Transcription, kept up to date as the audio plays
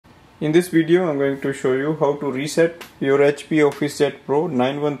In this video, I'm going to show you how to reset your HP OfficeJet Pro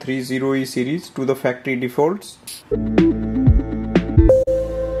 9130E series to the factory defaults.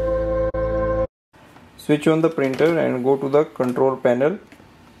 Switch on the printer and go to the control panel.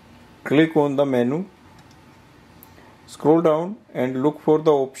 Click on the menu. Scroll down and look for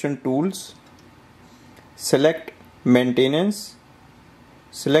the option Tools. Select Maintenance.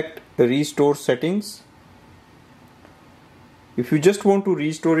 Select Restore Settings. If you just want to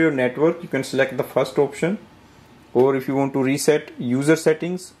restore your network, you can select the first option, or if you want to reset user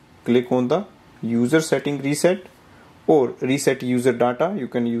settings, click on the user setting reset, or reset user data, you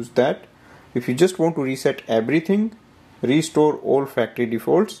can use that. If you just want to reset everything, restore all factory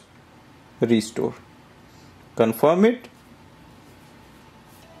defaults, restore. Confirm it.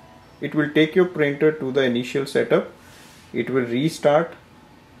 It will take your printer to the initial setup. It will restart,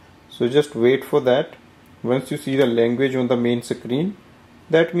 so just wait for that. Once you see the language on the main screen,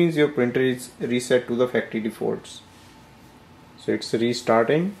 that means your printer is reset to the factory defaults. So it's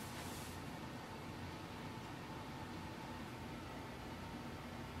restarting.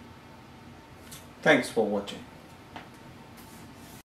 Thanks for watching.